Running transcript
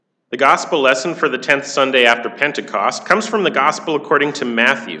The gospel lesson for the 10th Sunday after Pentecost comes from the gospel according to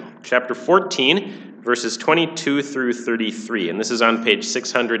Matthew, chapter 14, verses 22 through 33, and this is on page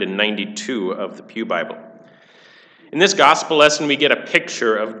 692 of the Pew Bible. In this gospel lesson, we get a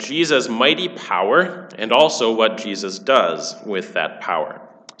picture of Jesus' mighty power and also what Jesus does with that power.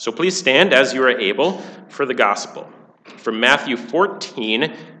 So please stand as you are able for the gospel. From Matthew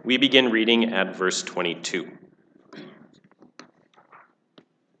 14, we begin reading at verse 22.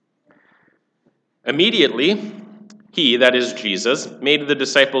 Immediately, he, that is Jesus, made the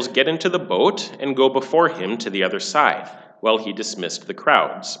disciples get into the boat and go before him to the other side, while he dismissed the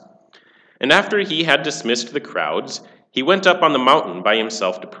crowds. And after he had dismissed the crowds, he went up on the mountain by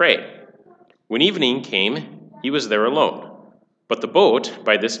himself to pray. When evening came, he was there alone. But the boat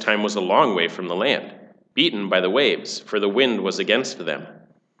by this time was a long way from the land, beaten by the waves, for the wind was against them.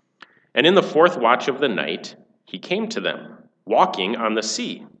 And in the fourth watch of the night, he came to them, walking on the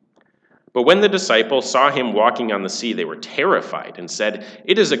sea. But when the disciples saw him walking on the sea, they were terrified and said,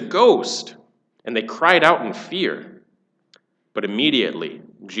 "It is a ghost!" And they cried out in fear. But immediately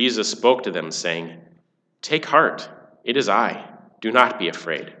Jesus spoke to them, saying, "Take heart, it is I. Do not be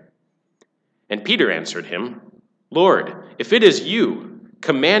afraid." And Peter answered him, "Lord, if it is you,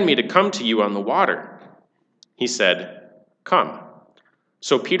 command me to come to you on the water." He said, "Come."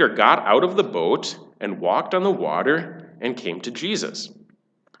 So Peter got out of the boat and walked on the water and came to Jesus.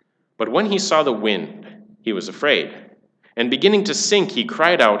 But when he saw the wind, he was afraid, and beginning to sink, he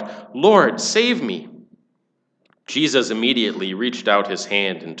cried out, "Lord, save me!" Jesus immediately reached out his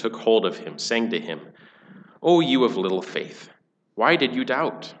hand and took hold of him, saying to him, "O you of little faith, why did you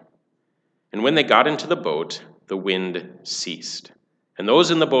doubt?" And when they got into the boat, the wind ceased, and those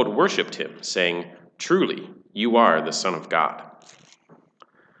in the boat worshipped him, saying, "Truly, you are the Son of God."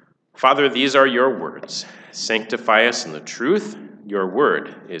 Father, these are your words. Sanctify us in the truth. Your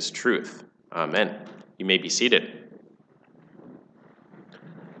word is truth. Amen. You may be seated.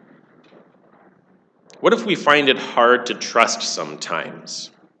 What if we find it hard to trust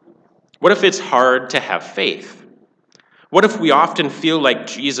sometimes? What if it's hard to have faith? What if we often feel like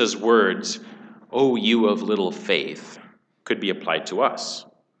Jesus' words, "O you of little faith," could be applied to us?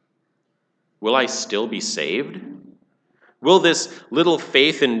 Will I still be saved? Will this little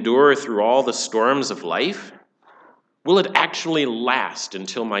faith endure through all the storms of life? Will it actually last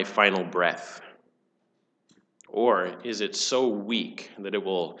until my final breath? Or is it so weak that it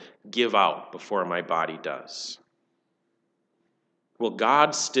will give out before my body does? Will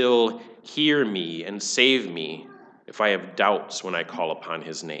God still hear me and save me if I have doubts when I call upon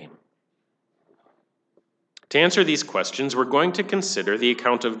his name? To answer these questions, we're going to consider the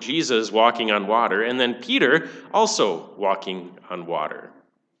account of Jesus walking on water and then Peter also walking on water,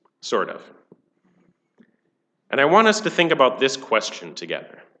 sort of. And I want us to think about this question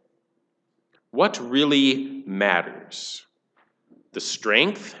together. What really matters? The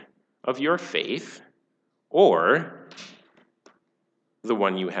strength of your faith or the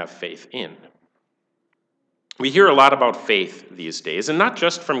one you have faith in? We hear a lot about faith these days, and not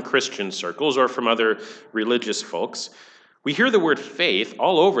just from Christian circles or from other religious folks. We hear the word faith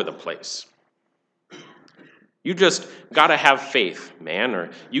all over the place. You just gotta have faith, man, or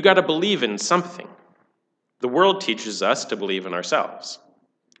you gotta believe in something. The world teaches us to believe in ourselves.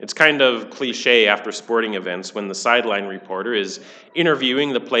 It's kind of cliche after sporting events when the sideline reporter is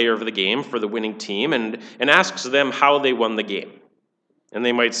interviewing the player of the game for the winning team and asks them how they won the game. And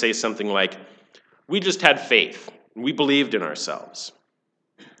they might say something like, "We just had faith. We believed in ourselves."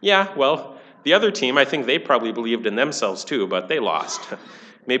 Yeah, well, the other team, I think they probably believed in themselves too, but they lost.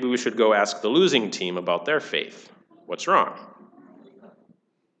 Maybe we should go ask the losing team about their faith. What's wrong?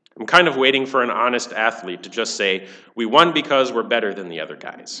 I'm kind of waiting for an honest athlete to just say, "We won because we're better than the other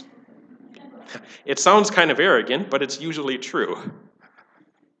guys." It sounds kind of arrogant, but it's usually true.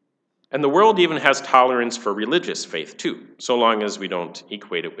 And the world even has tolerance for religious faith too, so long as we don't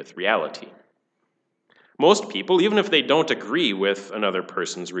equate it with reality. Most people, even if they don't agree with another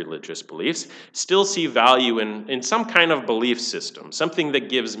person's religious beliefs, still see value in some kind of belief system, something that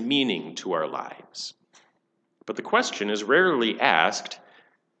gives meaning to our lives. But the question is rarely asked,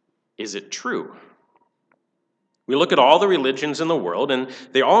 is it true? We look at all the religions in the world, and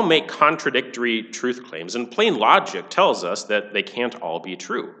they all make contradictory truth claims, and plain logic tells us that they can't all be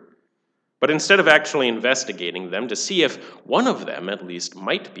true. But instead of actually investigating them to see if one of them at least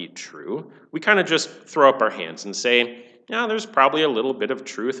might be true, we kind of just throw up our hands and say, "Yeah, there's probably a little bit of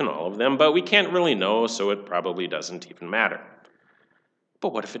truth in all of them, but we can't really know, so it probably doesn't even matter."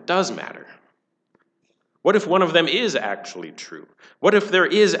 But what if it does matter? What if one of them is actually true? What if there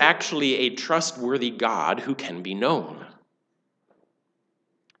is actually a trustworthy God who can be known?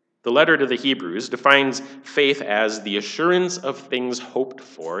 The letter to the Hebrews defines faith as the assurance of things hoped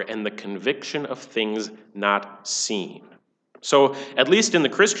for and the conviction of things not seen. So, at least in the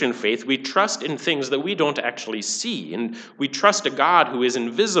Christian faith, we trust in things that we don't actually see, and we trust a God who is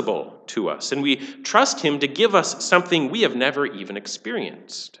invisible to us, and we trust him to give us something we have never even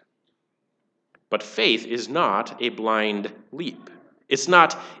experienced. But faith is not a blind leap. It's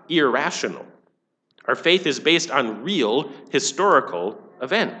not irrational. Our faith is based on real historical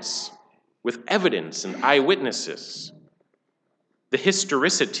events with evidence and eyewitnesses. The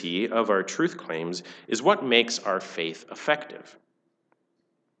historicity of our truth claims is what makes our faith effective.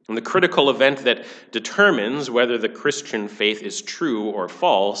 And the critical event that determines whether the Christian faith is true or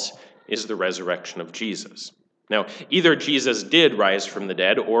false is the resurrection of Jesus. Now, either Jesus did rise from the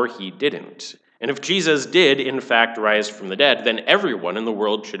dead or he didn't. And if Jesus did, in fact, rise from the dead, then everyone in the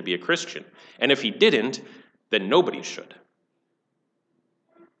world should be a Christian. And if he didn't, then nobody should.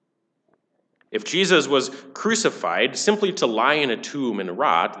 If Jesus was crucified simply to lie in a tomb and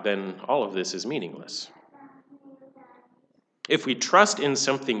rot, then all of this is meaningless. If we trust in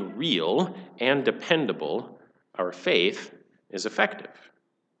something real and dependable, our faith is effective,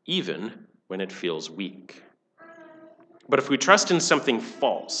 even when it feels weak. But if we trust in something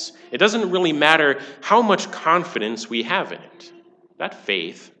false, it doesn't really matter how much confidence we have in it. That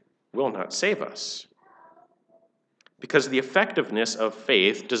faith will not save us. Because the effectiveness of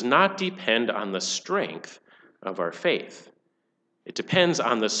faith does not depend on the strength of our faith. It depends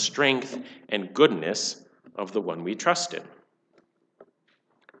on the strength and goodness of the one we trust in.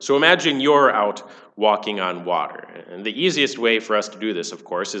 So imagine you're out walking on water. And the easiest way for us to do this, of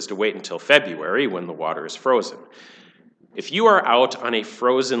course, is to wait until February when the water is frozen. If you are out on a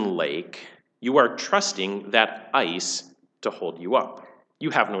frozen lake, you are trusting that ice to hold you up.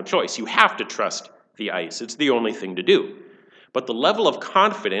 You have no choice. You have to trust the ice. It's the only thing to do. But the level of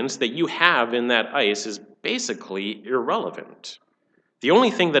confidence that you have in that ice is basically irrelevant. The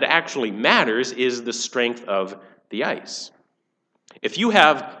only thing that actually matters is the strength of the ice. If you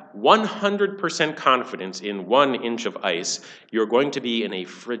have 100% confidence in 1 inch of ice, you're going to be in a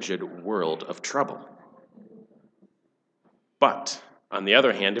frigid world of trouble. But, on the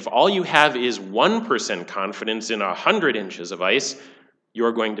other hand, if all you have is 1% confidence in 100 inches of ice,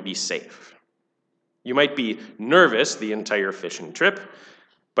 you're going to be safe. You might be nervous the entire fishing trip,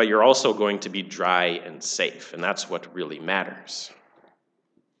 but you're also going to be dry and safe, and that's what really matters.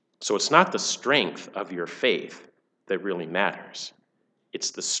 So it's not the strength of your faith that really matters.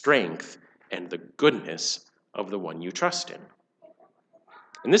 It's the strength and the goodness of the one you trust in.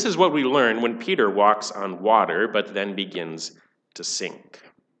 And this is what we learn when Peter walks on water, but then begins to sink.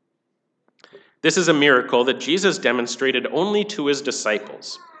 This is a miracle that Jesus demonstrated only to his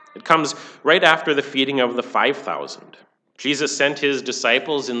disciples. It comes right after the feeding of the 5,000. Jesus sent his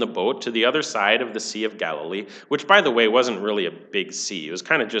disciples in the boat to the other side of the Sea of Galilee, which, by the way, wasn't really a big sea. It was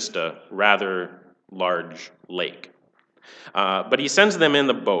kind of just a rather large lake. But he sends them in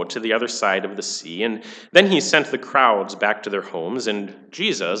the boat to the other side of the sea, and then he sent the crowds back to their homes, and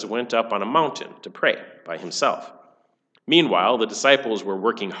Jesus went up on a mountain to pray by himself. Meanwhile, the disciples were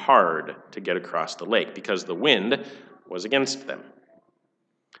working hard to get across the lake because the wind was against them.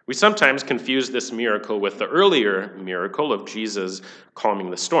 We sometimes confuse this miracle with the earlier miracle of Jesus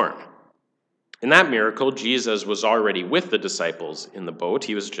calming the storm. In that miracle, Jesus was already with the disciples in the boat.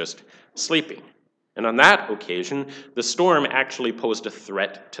 He was just sleeping. And on that occasion, the storm actually posed a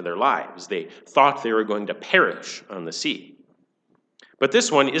threat to their lives. They thought they were going to perish on the sea. But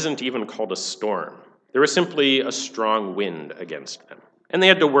this one isn't even called a storm. There was simply a strong wind against them. And they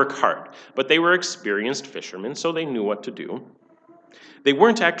had to work hard. But they were experienced fishermen, so they knew what to do. They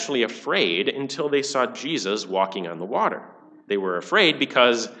weren't actually afraid until they saw Jesus walking on the water. They were afraid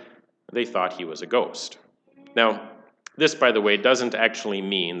because they thought he was a ghost. Now, this, by the way, doesn't actually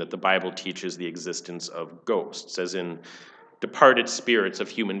mean that the Bible teaches the existence of ghosts, as in departed spirits of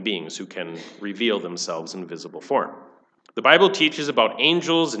human beings who can reveal themselves in visible form. The Bible teaches about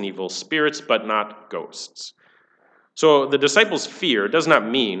angels and evil spirits, but not ghosts. So the disciples' fear does not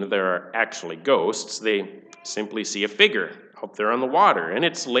mean there are actually ghosts. They simply see a figure out there on the water, and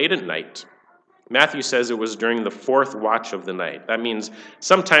it's late at night. Matthew says it was during the 4th watch of the night. That means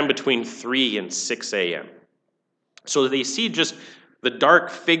sometime between 3 and 6 a.m. So they see just the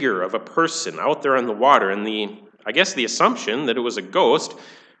dark figure of a person out there on the water, and the assumption that it was a ghost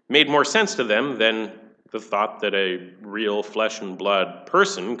made more sense to them than the thought that a real flesh and blood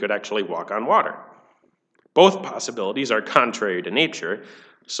person could actually walk on water. Both possibilities are contrary to nature,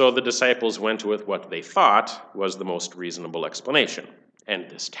 so the disciples went with what they thought was the most reasonable explanation, and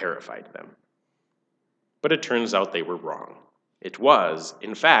this terrified them. But it turns out they were wrong. It was,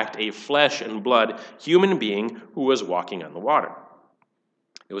 in fact, a flesh and blood human being who was walking on the water.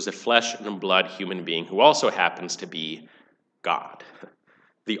 It was a flesh and blood human being who also happens to be God,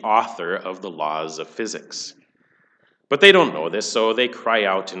 the author of the laws of physics. But they don't know this, so they cry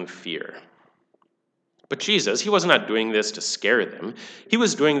out in fear. But Jesus, he was not doing this to scare them. He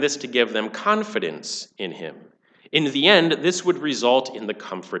was doing this to give them confidence in him. In the end, this would result in the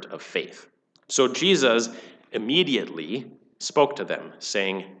comfort of faith. So Jesus immediately spoke to them,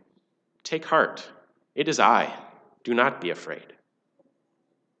 saying, "Take heart, it is I. Do not be afraid."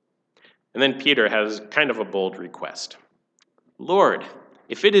 And then Peter has kind of a bold request. "Lord,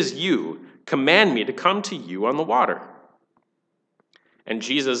 if it is you, command me to come to you on the water." And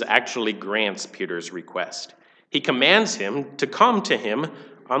Jesus actually grants Peter's request. He commands him to come to him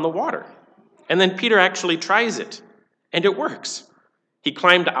on the water. And then Peter actually tries it, and it works. He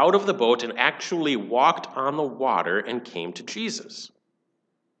climbed out of the boat and actually walked on the water and came to Jesus.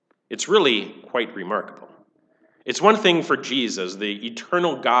 It's really quite remarkable. It's one thing for Jesus, the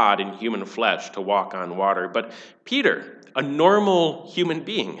eternal God in human flesh, to walk on water, but Peter, a normal human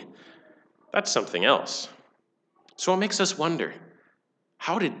being, that's something else. So it makes us wonder,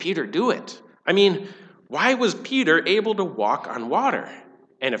 how did Peter do it? I mean, why was Peter able to walk on water?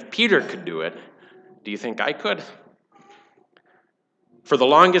 And if Peter could do it, do you think I could? For the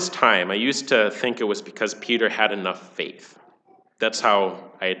longest time, I used to think it was because Peter had enough faith. That's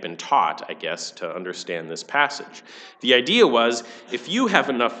how I had been taught, I guess, to understand this passage. The idea was, if you have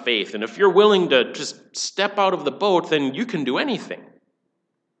enough faith and if you're willing to just step out of the boat, then you can do anything.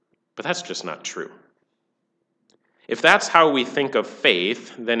 But that's just not true. If that's how we think of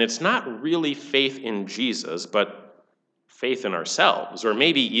faith, then it's not really faith in Jesus, but faith in ourselves, or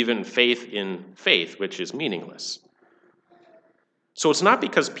maybe even faith in faith, which is meaningless. So it's not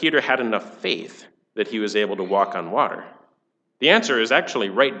because Peter had enough faith that he was able to walk on water. The answer is actually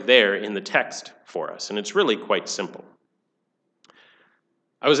right there in the text for us, and it's really quite simple.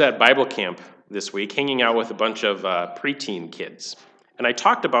 I was at Bible camp this week, hanging out with a bunch of preteen kids, and I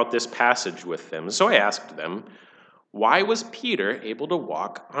talked about this passage with them. So I asked them, why was Peter able to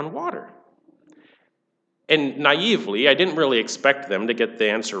walk on water? And naively, I didn't really expect them to get the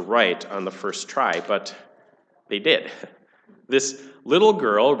answer right on the first try, but they did. This little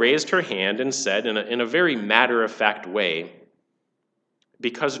girl raised her hand and said in a very matter-of-fact way,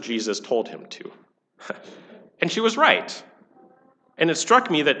 because Jesus told him to. And she was right. And it struck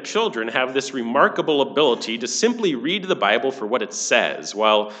me that children have this remarkable ability to simply read the Bible for what it says,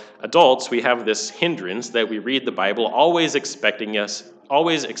 while adults, we have this hindrance that we read the Bible always expecting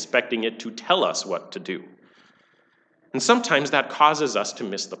it to tell us what to do. And sometimes that causes us to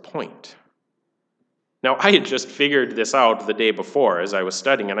miss the point. Now, I had just figured this out the day before as I was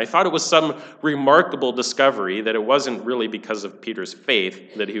studying, and I thought it was some remarkable discovery that it wasn't really because of Peter's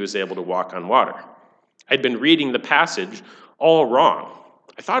faith that he was able to walk on water. I'd been reading the passage all wrong.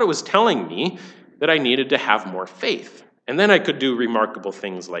 I thought it was telling me that I needed to have more faith, and then I could do remarkable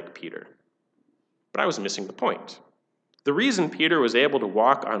things like Peter. But I was missing the point. The reason Peter was able to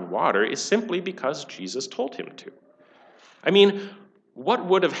walk on water is simply because Jesus told him to. I mean, what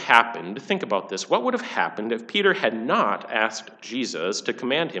would have happened, think about this, what would have happened if Peter had not asked Jesus to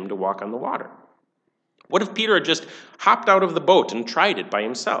command him to walk on the water? What if Peter had just hopped out of the boat and tried it by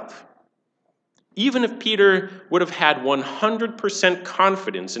himself? Even if Peter would have had 100%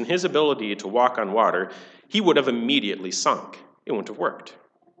 confidence in his ability to walk on water, he would have immediately sunk. It wouldn't have worked.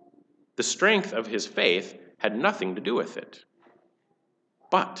 The strength of his faith had nothing to do with it.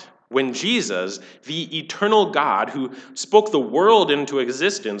 But when Jesus, the eternal God who spoke the world into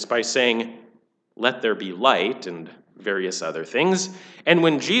existence by saying, "Let there be light," and various other things, and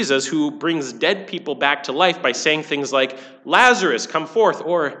when Jesus, who brings dead people back to life by saying things like, "Lazarus, come forth,"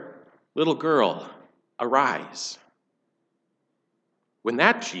 or "Little girl, arise." When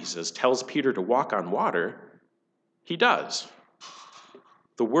that Jesus tells Peter to walk on water, he does.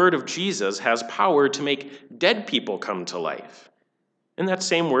 The word of Jesus has power to make dead people come to life. And that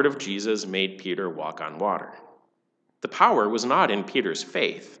same word of Jesus made Peter walk on water. The power was not in Peter's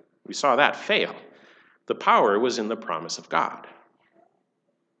faith. We saw that fail. The power was in the promise of God.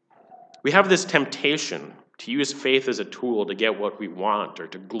 We have this temptation to use faith as a tool to get what we want or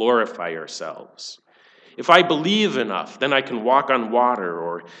to glorify ourselves. If I believe enough, then I can walk on water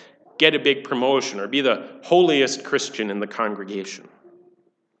or get a big promotion or be the holiest Christian in the congregation.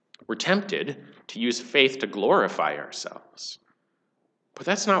 We're tempted to use faith to glorify ourselves. But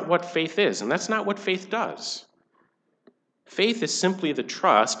that's not what faith is, and that's not what faith does. Faith is simply the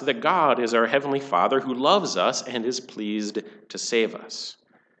trust that God is our Heavenly Father who loves us and is pleased to save us.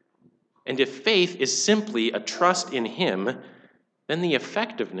 And if faith is simply a trust in Him, then the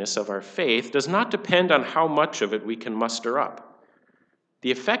effectiveness of our faith does not depend on how much of it we can muster up.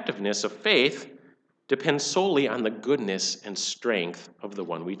 The effectiveness of faith depends solely on the goodness and strength of the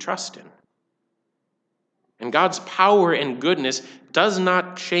one we trust in. And God's power and goodness does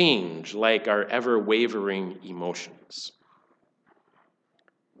not change like our ever-wavering emotions.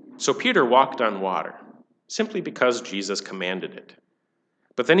 So Peter walked on water, simply because Jesus commanded it.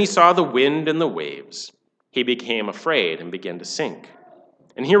 But then he saw the wind and the waves. He became afraid and began to sink.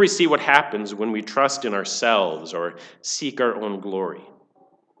 And here we see what happens when we trust in ourselves or seek our own glory.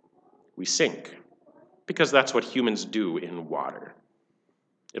 We sink, because that's what humans do in water.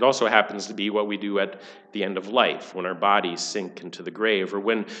 It also happens to be what we do at the end of life, when our bodies sink into the grave, or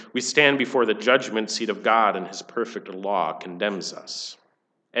when we stand before the judgment seat of God and his perfect law condemns us.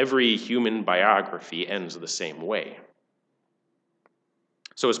 Every human biography ends the same way.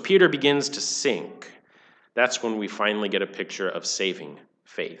 So as Peter begins to sink, that's when we finally get a picture of saving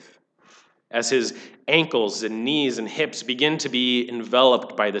faith. As his ankles and knees and hips begin to be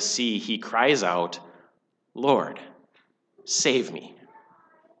enveloped by the sea, he cries out, "Lord, save me."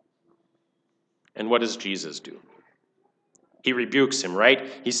 And what does Jesus do? He rebukes him, right?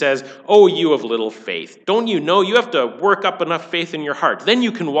 He says, "Oh, you of little faith. Don't you know you have to work up enough faith in your heart? Then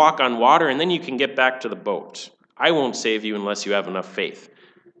you can walk on water and then you can get back to the boat. I won't save you unless you have enough faith."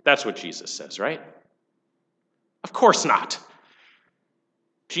 That's what Jesus says, right? Of course not.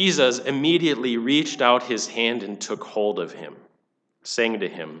 Jesus immediately reached out his hand and took hold of him, saying to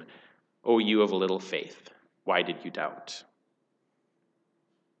him, "Oh, you of little faith, why did you doubt?"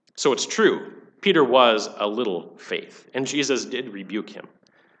 So it's true. Peter was a little faith, and Jesus did rebuke him.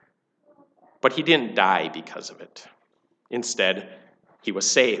 But he didn't die because of it. Instead, he was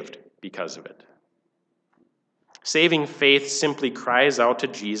saved because of it. Saving faith simply cries out to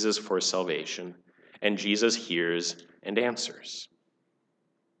Jesus for salvation, and Jesus hears and answers.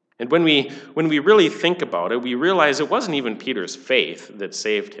 And when we really think about it, we realize it wasn't even Peter's faith that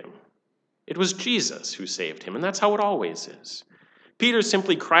saved him. It was Jesus who saved him, and that's how it always is. Peter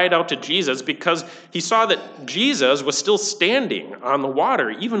simply cried out to Jesus because he saw that Jesus was still standing on the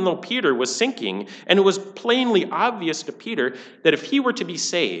water, even though Peter was sinking, and it was plainly obvious to Peter that if he were to be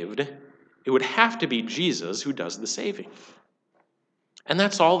saved, it would have to be Jesus who does the saving. And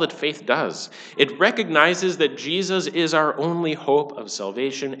that's all that faith does. It recognizes that Jesus is our only hope of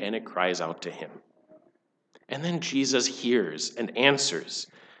salvation, and it cries out to him. And then Jesus hears and answers.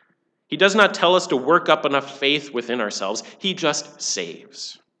 He does not tell us to work up enough faith within ourselves. He just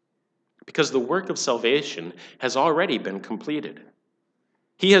saves. Because the work of salvation has already been completed.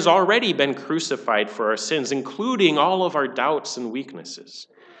 He has already been crucified for our sins, including all of our doubts and weaknesses.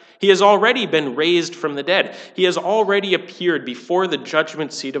 He has already been raised from the dead. He has already appeared before the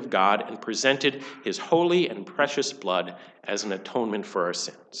judgment seat of God and presented his holy and precious blood as an atonement for our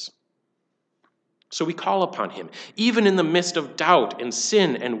sins. So we call upon him, even in the midst of doubt and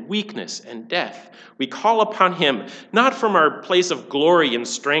sin and weakness and death. We call upon him, not from our place of glory and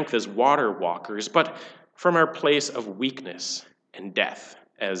strength as water walkers, but from our place of weakness and death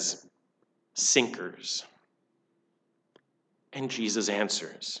as sinkers. And Jesus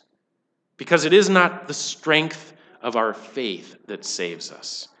answers, because it is not the strength of our faith that saves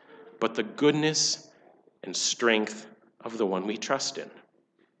us, but the goodness and strength of the one we trust in.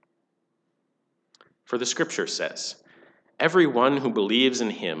 For the scripture says, "Everyone who believes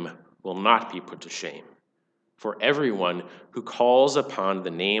in him will not be put to shame, for everyone who calls upon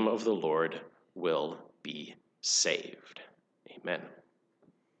the name of the Lord will be saved." Amen.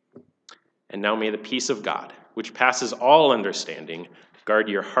 And now may the peace of God, which passes all understanding, guard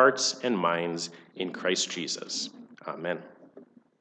your hearts and minds in Christ Jesus. Amen.